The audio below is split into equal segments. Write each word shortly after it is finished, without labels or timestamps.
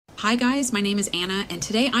Hi guys, my name is Anna, and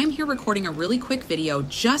today I'm here recording a really quick video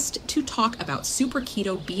just to talk about Supra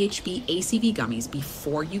Keto Bhb Acv Gummies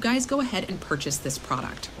before you guys go ahead and purchase this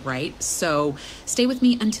product, right? So stay with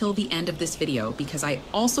me until the end of this video because I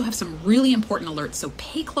also have some really important alerts, so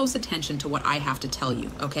pay close attention to what I have to tell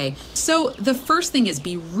you, okay? So the first thing is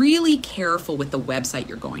be really careful with the website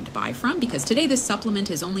you're going to buy from because today this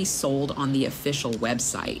supplement is only sold on the official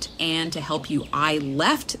website. And to help you, I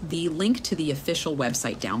left the link to the official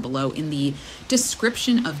website down below in the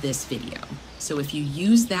description of this video. So if you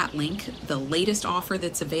use that link, the latest offer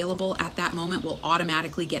that's available at that moment will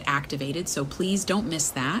automatically get activated. So please don't miss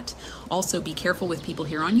that. Also be careful with people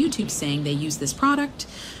here on YouTube saying they use this product,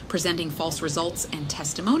 presenting false results and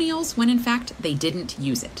testimonials when in fact they didn't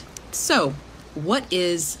use it. So what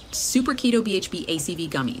is Supra Keto Bhb Acv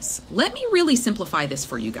Gummies? Let me really simplify this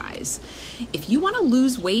for you guys. If you want to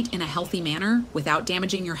lose weight in a healthy manner without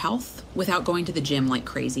damaging your health, without going to the gym like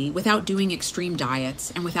crazy, without doing extreme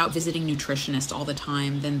diets, and without visiting nutritionists all the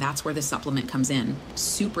time, then that's where the supplement comes in.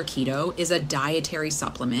 Supra Keto is a dietary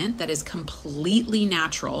supplement that is completely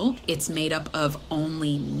natural. It's made up of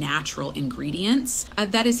only natural ingredients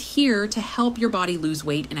that is here to help your body lose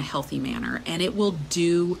weight in a healthy manner, and it will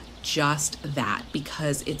do just that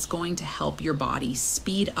because it's going to help your body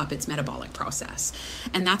speed up its metabolic process.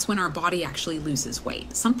 And that's when our body actually loses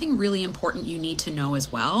weight. Something really important you need to know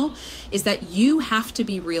as well is that you have to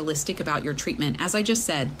be realistic about your treatment. As I just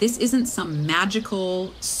said, this isn't some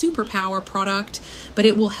magical superpower product, but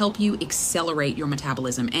it will help you accelerate your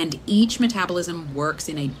metabolism. And each metabolism works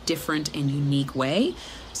in a different and unique way.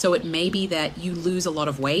 So it may be that you lose a lot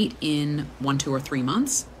of weight in 1, 2, or 3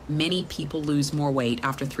 months. Many people lose more weight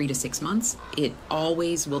after 3 to 6 months. It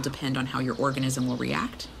always will depend on how your organism will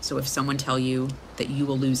react. So if someone tells you that you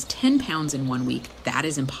will lose 10 pounds in 1 week, that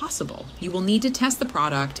is impossible. You will need to test the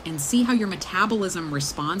product and see how your metabolism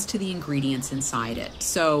responds to the ingredients inside it.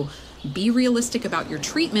 So be realistic about your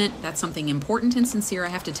treatment. That's something important and sincere. I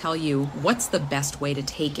have to tell you, what's the best way to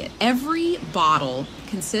take it? Every bottle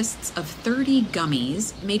consists of 30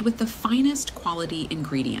 gummies made with the finest quality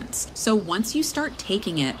ingredients. So once you start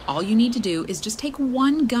taking it, all you need to do is just take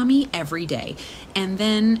 1 gummy every day.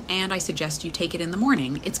 And I suggest you take it in the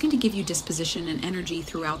morning. It's going to give you disposition and energy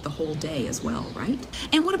throughout the whole day as well, right?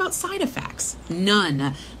 And what about side effects?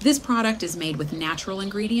 None. This product is made with natural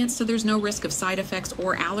ingredients, so there's no risk of side effects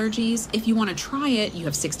or allergies. If you want to try it, you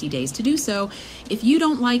have 60 days to do so. If you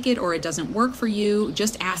don't like it or it doesn't work for you,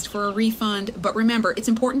 just ask for a refund. But remember, it's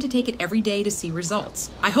important to take it every day to see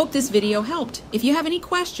results. I hope this video helped. If you have any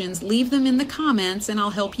questions, leave them in the comments and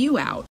I'll help you out.